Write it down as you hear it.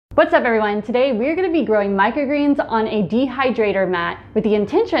What's up everyone? Today we're going to be growing microgreens on a dehydrator mat with the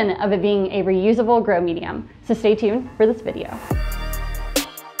intention of it being a reusable grow medium. So stay tuned for this video.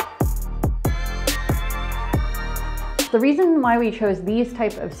 The reason why we chose these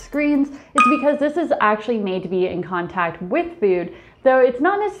type of screens is because this is actually made to be in contact with food, though it's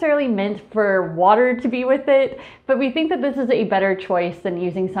not necessarily meant for water to be with it, but we think that this is a better choice than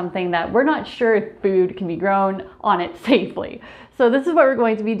using something that we're not sure if food can be grown on it safely. So this is what we're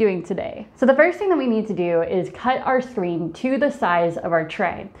going to be doing today. So the first thing that we need to do is cut our screen to the size of our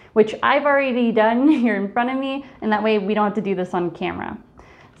tray, which I've already done here in front of me, and that way we don't have to do this on camera.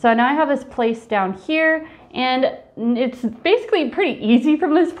 So now I have this placed down here, and it's basically pretty easy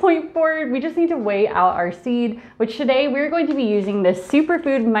from this point forward. We just need to weigh out our seed, which today we're going to be using this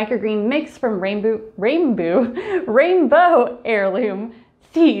superfood microgreen mix from Rainbow Heirloom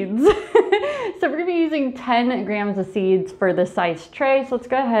Seeds. So we're gonna be using 10 grams of seeds for this size tray. So let's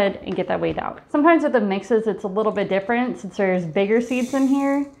go ahead and get that weighed out. Sometimes with the mixes, it's a little bit different since there's bigger seeds in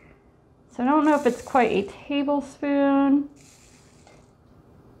here. So I don't know if it's quite a tablespoon.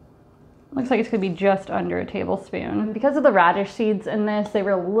 Looks like it's gonna be just under a tablespoon. Because of the radish seeds in this, they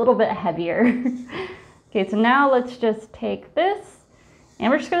were a little bit heavier. Okay, so now let's just take this and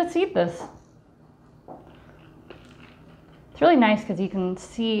we're just gonna seed this. It's really nice because you can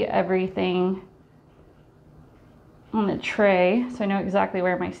see everything on the tray, so I know exactly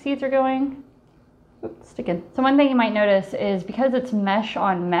where my seeds are going. Oops, sticking. So one thing you might notice is because it's mesh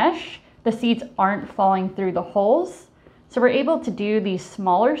on mesh, the seeds aren't falling through the holes. So we're able to do these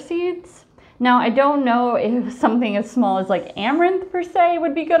smaller seeds. Now, I don't know if something as small as like amaranth per se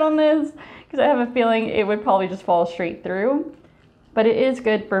would be good on this, because I have a feeling it would probably just fall straight through, but it is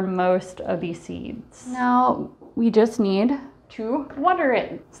good for most of these seeds. Now, we just need to water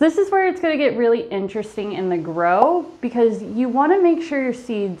it. So this is where it's gonna get really interesting in the grow, because you wanna make sure your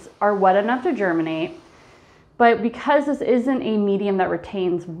seeds are wet enough to germinate, but because this isn't a medium that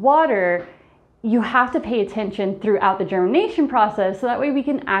retains water, you have to pay attention throughout the germination process so that way we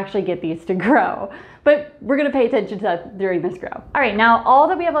can actually get these to grow. But we're gonna pay attention to that during this grow. All right, now all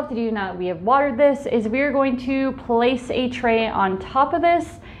that we have left to do now that we have watered this is we're going to place a tray on top of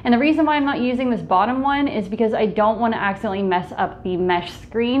this. And the reason why I'm not using this bottom one is because I don't wanna accidentally mess up the mesh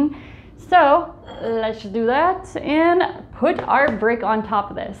screen. So let's do that and put our brick on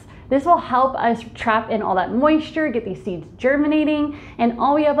top of this. This will help us trap in all that moisture, get these seeds germinating, and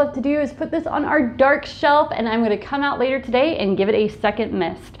all we have left to do is put this on our dark shelf, and I'm gonna come out later today and give it a second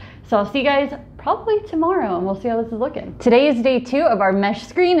mist. So I'll see you guys probably tomorrow, and we'll see how this is looking. Today is day 2 of our mesh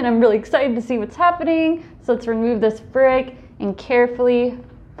screen, and I'm really excited to see what's happening. So let's remove this brick and carefully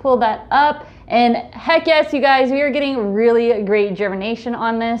pull that up. And heck yes, you guys, we are getting really great germination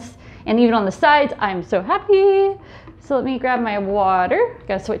on this, and even on the sides. I'm so happy. So let me grab my water,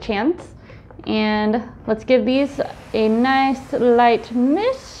 gotta switch hands, and let's give these a nice light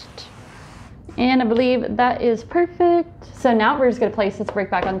mist. And I believe that is perfect. So now we're just gonna place this brick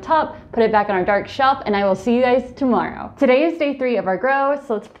back on top, put it back on our dark shelf, and I will see you guys tomorrow. Today is day 3 of our grow,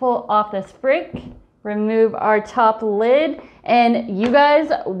 so let's pull off this brick, remove our top lid, and you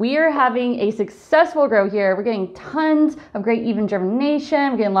guys, we are having a successful grow here. We're getting tons of great even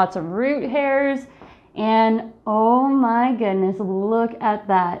germination, we're getting lots of root hairs, and oh my goodness, look at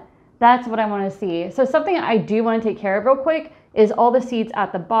that. That's what I want to see. So something I do want to take care of real quick is all the seeds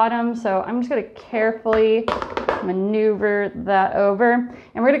at the bottom. So I'm just going to carefully maneuver that over,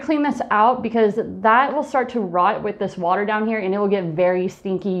 and we're going to clean this out because that will start to rot with this water down here and it will get very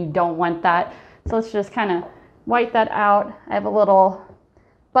stinky. You don't want that. So let's just kind of wipe that out. I have a little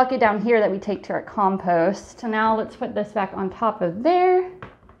bucket down here that we take to our compost. So now let's put this back on top of there.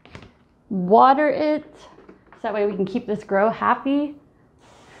 Water it, so that way we can keep this grow happy.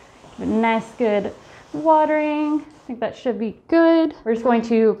 Give it a nice good watering. I think that should be good. We're just going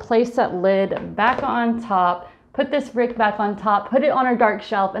to place that lid back on top, put this brick back on top, put it on our dark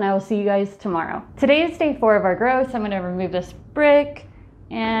shelf, and I will see you guys tomorrow. Today is day 4 of our grow, so I'm gonna remove this brick,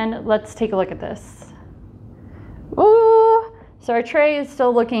 and let's take a look at this. Ooh. So our tray is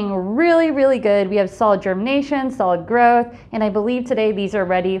still looking really, really good. We have solid germination, solid growth, and I believe today these are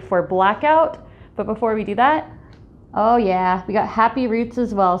ready for blackout. But before we do that, oh yeah, we got happy roots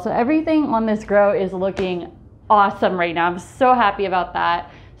as well. So everything on this grow is looking awesome right now. I'm so happy about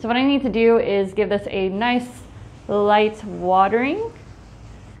that. So what I need to do is give this a nice light watering.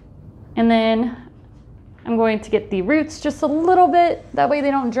 And then I'm going to get the roots just a little bit. That way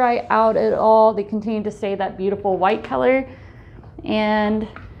they don't dry out at all. They continue to stay that beautiful white color. And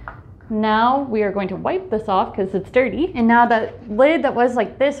now we are going to wipe this off because it's dirty. And now that lid that was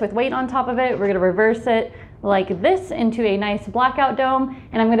like this with weight on top of it, we're gonna reverse it, like this into a nice blackout dome,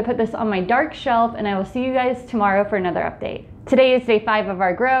 and I'm going to put this on my dark shelf, and I will see you guys tomorrow for another update. Today is day 5 of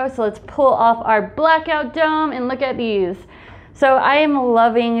our grow, so let's pull off our blackout dome and look at these. So I am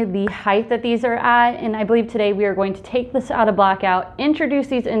loving the height that these are at, and I believe today we are going to take this out of blackout, introduce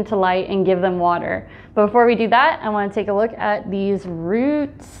these into light, and give them water. But before we do that, I want to take a look at these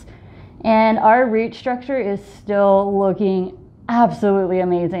roots, and our root structure is still looking absolutely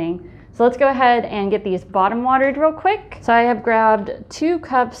amazing. So let's go ahead and get these bottom watered real quick. So I have grabbed 2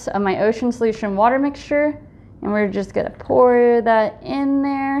 cups of my ocean solution water mixture, and we're just gonna pour that in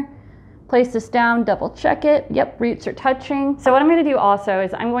there. Place this down, double check it. Yep, roots are touching. So what I'm gonna do also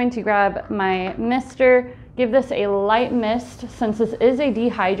is I'm going to grab my mister, give this a light mist. Since this is a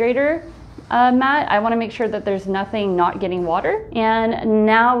dehydrator mat, I wanna make sure that there's nothing not getting water. And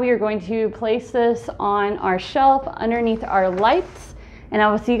now we are going to place this on our shelf underneath our lights. And I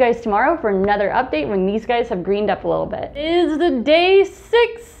will see you guys tomorrow for another update when these guys have greened up a little bit. It is the day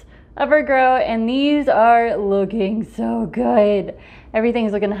 6 of our grow, and these are looking so good.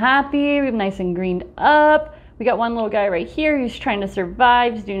 Everything's looking happy, we're nice and greened up. We got one little guy right here who's trying to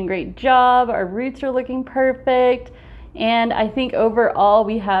survive, he's doing a great job. Our roots are looking perfect. And I think overall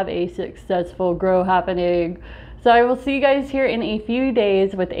we have a successful grow happening. So I will see you guys here in a few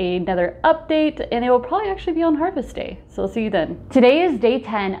days with another update, and it will probably actually be on harvest day. So I'll see you then. Today is day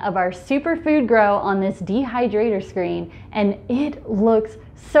 10 of our superfood grow on this dehydrator screen, and it looks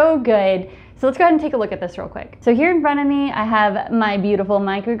so good. So let's go ahead and take a look at this real quick. So here in front of me, I have my beautiful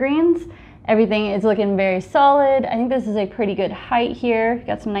microgreens. Everything is looking very solid. I think this is a pretty good height here.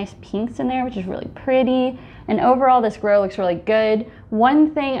 Got some nice pinks in there, which is really pretty. And overall, this grow looks really good.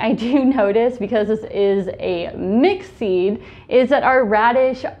 One thing I do notice, because this is a mixed seed, is that our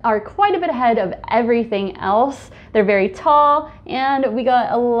radish are quite a bit ahead of everything else. They're very tall, and we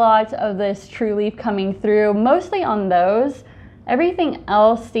got a lot of this true leaf coming through, mostly on those. Everything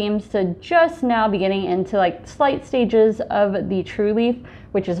else seems to just now be getting into like slight stages of the true leaf,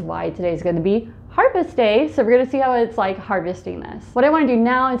 which is why today's going to be harvest day. So we're going to see how it's like harvesting this. What I want to do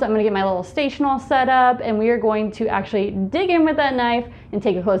now is I'm going to get my little station all set up, and we are going to actually dig in with that knife and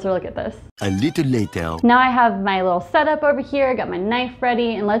take a closer look at this. A little later. Now I have my little setup over here, I got my knife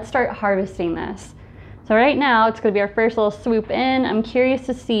ready, and let's start harvesting this. So right now it's going to be our first little swoop in. I'm curious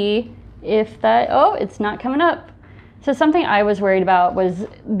to see if that, oh, it's not coming up. So something I was worried about was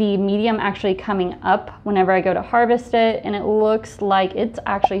the medium actually coming up whenever I go to harvest it, and it looks like it's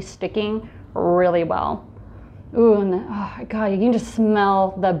actually sticking really well. Ooh, and oh my God, you can just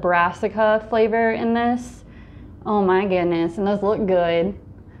smell the brassica flavor in this. Oh my goodness, and those look good.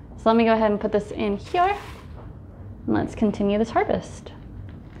 So let me go ahead and put this in here, and let's continue this harvest.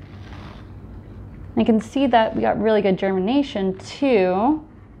 I can see that we got really good germination too.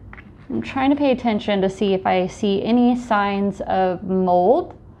 I'm trying to pay attention to see if I see any signs of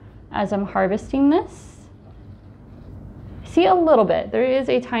mold as I'm harvesting this. I see a little bit. There is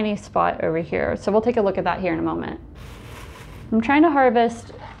a tiny spot over here, so we'll take a look at that here in a moment. I'm trying to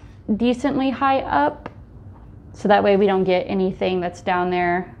harvest decently high up, so that way we don't get anything that's down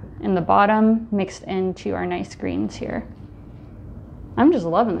there in the bottom mixed into our nice greens here. I'm just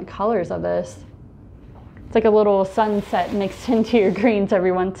loving the colors of this. It's like a little sunset mixed into your greens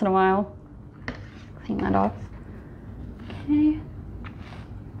every once in a while. Clean that off. Okay.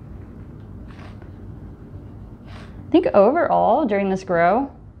 I think overall during this grow,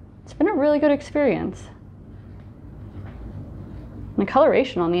 it's been a really good experience. The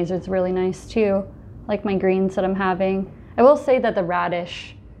coloration on these is really nice too, like my greens that I'm having. I will say that the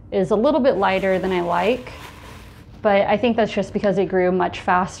radish is a little bit lighter than I like, but I think that's just because it grew much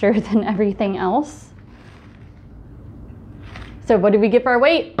faster than everything else. So what did we get for our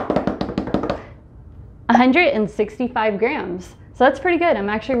weight? 165 grams. So that's pretty good. I'm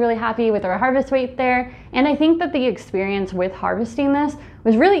actually really happy with our harvest weight there. And I think that the experience with harvesting this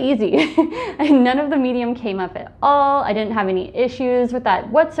was really easy. And none of the medium came up at all. I didn't have any issues with that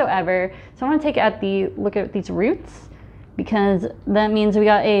whatsoever. So I want to take a look at these roots, because that means we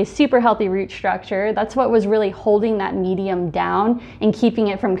got a super healthy root structure. That's what was really holding that medium down and keeping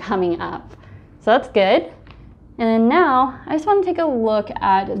it from coming up. So that's good. And then now I just want to take a look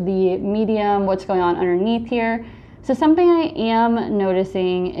at the medium, what's going on underneath here. So something I am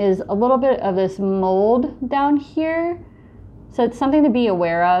noticing is a little bit of this mold down here. So it's something to be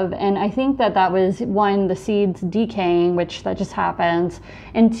aware of, and I think that that was one, the seeds decaying, which that just happens,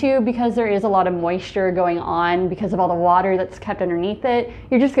 and two, because there is a lot of moisture going on because of all the water that's kept underneath it,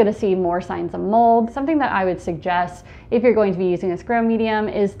 you're just going to see more signs of mold. Something that I would suggest if you're going to be using this grow medium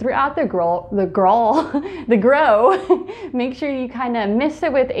is throughout the grow, make sure you kind of mix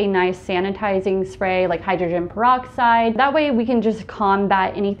it with a nice sanitizing spray like hydrogen peroxide. That way we can just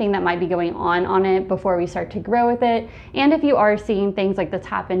combat anything that might be going on it before we start to grow with it. And if you are seeing things like this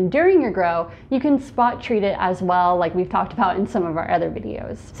happen during your grow, you can spot treat it as well, like we've talked about in some of our other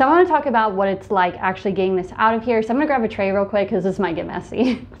videos. So I want to talk about what it's like actually getting this out of here. So I'm going to grab a tray real quick because this might get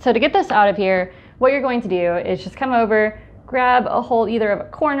messy. So to get this out of here, what you're going to do is just come over, grab a hold either of a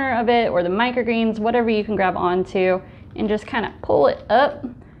corner of it or the microgreens, whatever you can grab onto, and just kind of pull it up.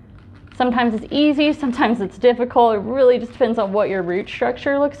 Sometimes it's easy, sometimes it's difficult. It really just depends on what your root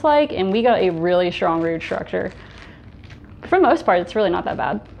structure looks like, and we got a really strong root structure. For the most part, it's really not that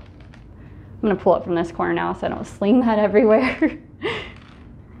bad. I'm gonna pull it from this corner now so I don't sling that everywhere.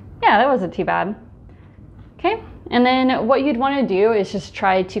 Yeah, that wasn't too bad. Okay, and then what you'd want to do is just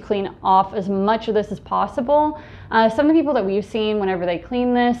try to clean off as much of this as possible. Some of the people that we've seen, whenever they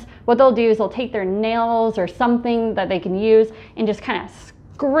clean this, what they'll do is they'll take their nails or something that they can use and just kind of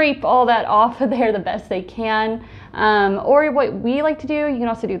scrape all that off of there the best they can. Or what we like to do, you can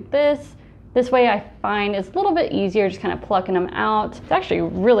also do this. This way I find it's a little bit easier just kind of plucking them out. It's actually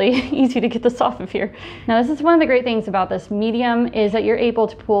really easy to get this off of here. Now this is one of the great things about this medium is that you're able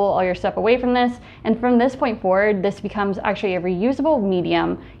to pull all your stuff away from this, and from this point forward this becomes actually a reusable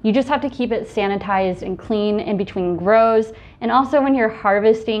medium. You just have to keep it sanitized and clean in between grows, and also when you're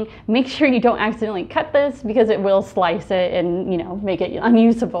harvesting, make sure you don't accidentally cut this because it will slice it and, you know, make it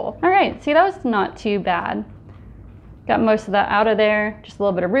unusable. All right, see, that was not too bad. Got most of that out of there, just a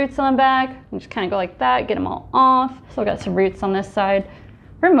little bit of roots on the back, and just kind of go like that, get them all off. Still got some roots on this side.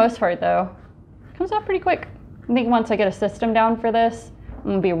 For the most part though, it comes off pretty quick. I think once I get a system down for this, I'm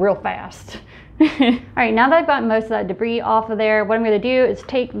gonna be real fast. All right, now that I've got most of that debris off of there, what I'm gonna do is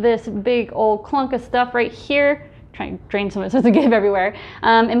take this big old clunk of stuff right here, try and drain some of it so it doesn't get everywhere,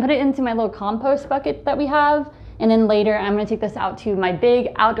 and put it into my little compost bucket that we have. And then later I'm gonna take this out to my big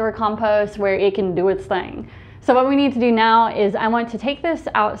outdoor compost where it can do its thing. So what we need to do now is I want to take this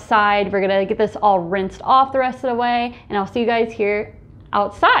outside. We're gonna get this all rinsed off the rest of the way, and I'll see you guys here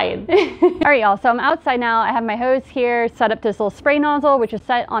outside. All right, y'all, so I'm outside now. I have my hose here set up to this little spray nozzle, which is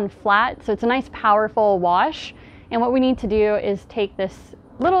set on flat, so it's a nice powerful wash. And what we need to do is take this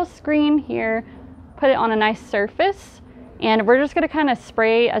little screen here, put it on a nice surface, and we're just gonna kind of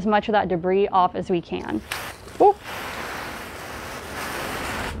spray as much of that debris off as we can. Ooh.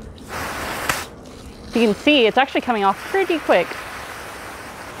 You can see it's actually coming off pretty quick.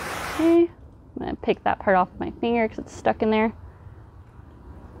 Okay, I'm gonna pick that part off with my finger because it's stuck in there.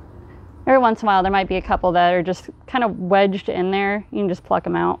 Every once in a while there might be a couple that are just kind of wedged in there. You can just pluck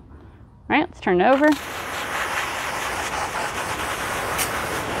them out. All right, let's turn it over.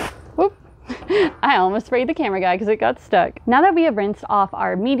 Whoop. I almost sprayed the camera guy because it got stuck. Now that we have rinsed off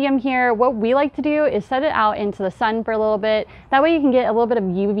our medium here, what we like to do is set it out into the sun for a little bit. That way you can get a little bit of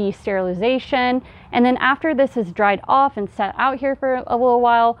UV sterilization. And then after this is dried off and set out here for a little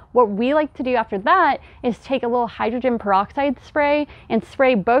while, what we like to do after that is take a little hydrogen peroxide spray and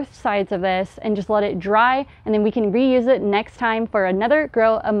spray both sides of this and just let it dry, and then we can reuse it next time for another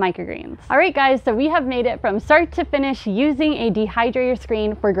grow of microgreens. All right guys, so we have made it from start to finish using a dehydrator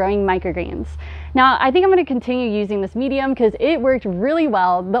screen for growing microgreens. Now, I think I'm going to continue using this medium because it worked really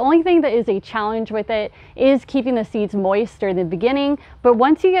well. The only thing that is a challenge with it is keeping the seeds moist during the beginning, but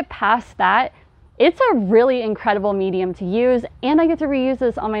once you get past that, it's a really incredible medium to use, and I get to reuse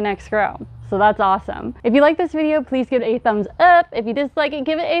this on my next grow. So that's awesome. If you like this video, please give it a thumbs up. If you dislike it,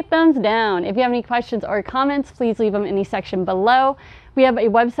 give it a thumbs down. If you have any questions or comments, please leave them in the section below. We have a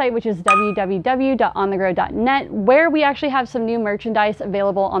website, which is www.onthegrow.net, where we actually have some new merchandise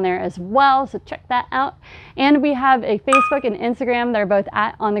available on there as well, so check that out. And we have a Facebook and Instagram that are both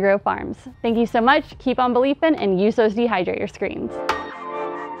at On The Grow Farms. Thank you so much. Keep on believing and use those dehydrator screens.